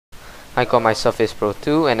I got my Surface Pro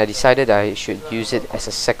 2 and I decided I should use it as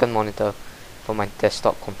a second monitor for my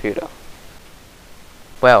desktop computer.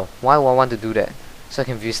 Well, why would I want to do that? So I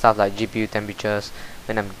can view stuff like GPU temperatures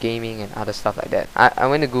when I'm gaming and other stuff like that. I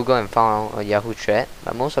went to Google and found a Yahoo thread,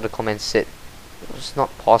 but most of the comments said it was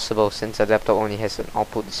not possible since a laptop only has an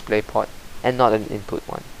output display port and not an input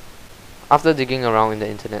one. After digging around in the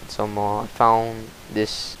internet some more, I found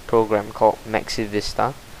this program called Maxi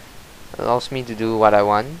Vista. It allows me to do what I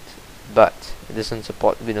want, but it doesn't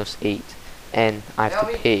support Windows 8 and I have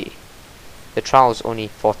to pay. The trial is only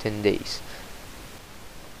 14 days.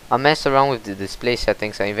 I messed around with the display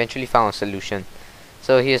settings and eventually found a solution.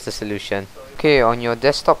 So here's the solution. Okay, on your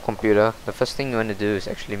desktop computer, the first thing you want to do is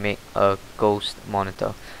actually make a ghost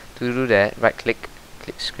monitor. To do that, right click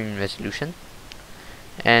screen resolution,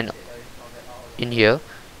 and in here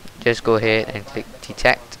just go ahead and click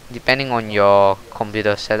detect. Depending on your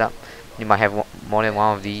computer setup, you might have more than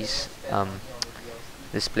one of these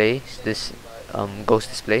displays, this ghost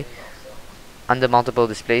display. Under multiple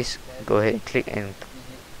displays, go ahead and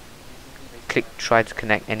click try to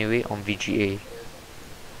connect anyway on VGA.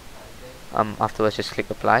 Afterwards just click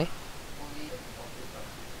apply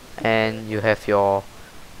and you have your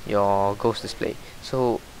ghost display.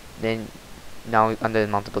 So then now under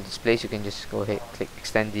multiple displays you can just go ahead, click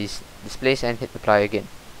extend these displays and hit apply again.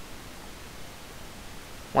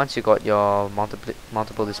 Once you got your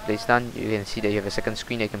multiple displays done, you can see that you have a second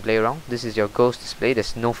screen that you can play around. This is your ghost display.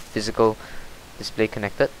 There's no physical display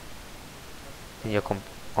connected in your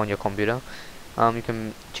on your computer. You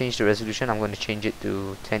can change the resolution. I'm going to change it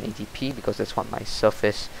to 1080p because that's what my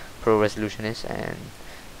Surface Pro resolution is, and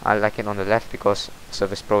I like it on the left because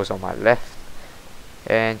Surface Pro is on my left.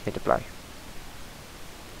 And hit apply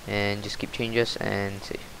and just keep changes and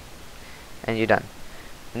save, and you're done.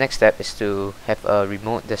 The next step is to have a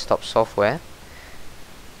remote desktop software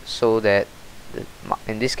so that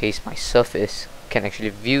in this case my Surface can actually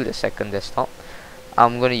view the second desktop.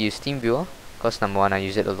 I'm going to use Teamviewer because number one, I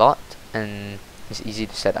use it a lot and it's easy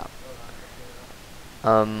to set up.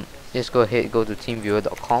 Just go ahead, go to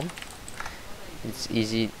teamviewer.com. It's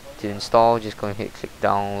easy to install. Just go ahead, click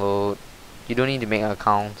download. You don't need to make an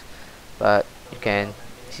account, but you can.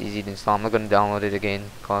 It's easy to install. I'm not going to download it again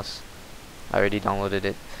because I already downloaded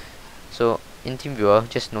it. So in Teamviewer,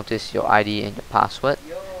 just notice your ID and your password.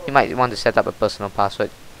 You might want to set up a personal password.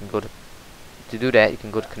 You can go to do that. You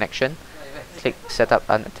can go to connection, click set up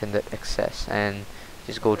unattended access, and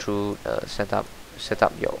just go through set up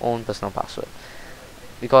your own personal password.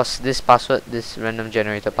 Because this password, this random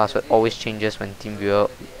generated password, always changes when Teamviewer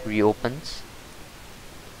reopens.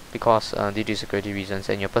 Because due to security reasons,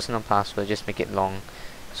 and your personal password, just make it long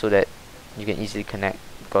so that you can easily connect,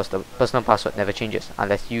 because the personal password never changes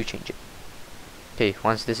unless you change it. Okay,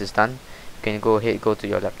 once this is done, you can go ahead, go to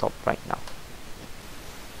your laptop right now.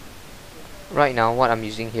 Right now what I'm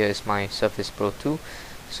using here is my Surface Pro 2.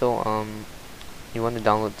 So you want to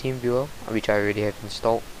download Teamviewer, which I already have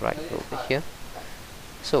installed right over here.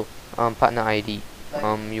 So partner ID,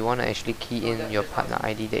 you want to actually key in your partner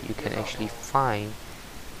ID that you can actually find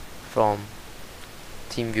from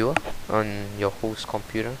Teamviewer on your host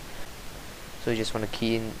computer. So you just want to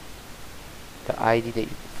key in the ID that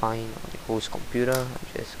you find on your host computer.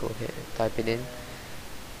 Just go ahead and type it in.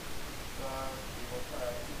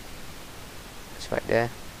 It's right there.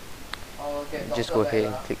 Just go ahead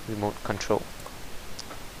and click remote control.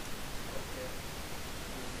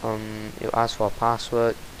 It'll ask for a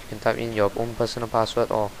password. You can type in your own personal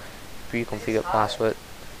password or pre-configured password.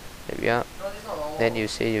 There we are. Then you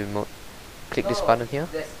say you remote click this button here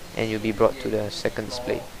and you'll be brought to the second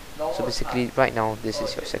display. So basically right now this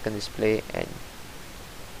is your second display, and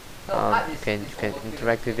you can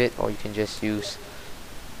interact with it, or you can just use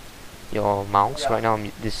your mouse. Right now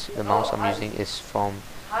the mouse I'm using is from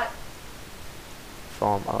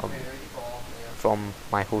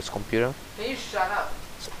my host computer. Can you shut up?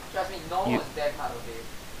 Trust me, no one's that part of it.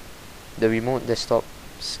 The remote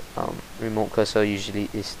desktop's remote cursor usually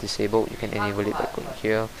is disabled. You can enable it by going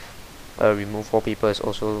here. Remove wallpaper is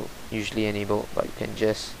also usually enabled, but you can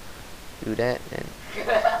just do that, and you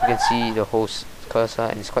can see the host cursor,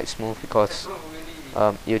 and it's quite smooth because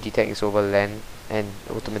your detect is over LAN and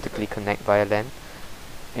automatically connect via LAN.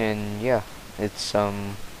 And yeah, it's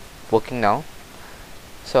working now.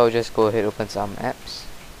 So I'll just go ahead, open some apps.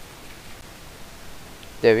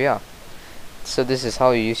 There we are. So this is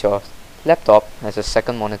how you use your laptop as a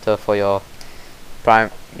second monitor for your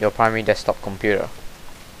primary desktop computer.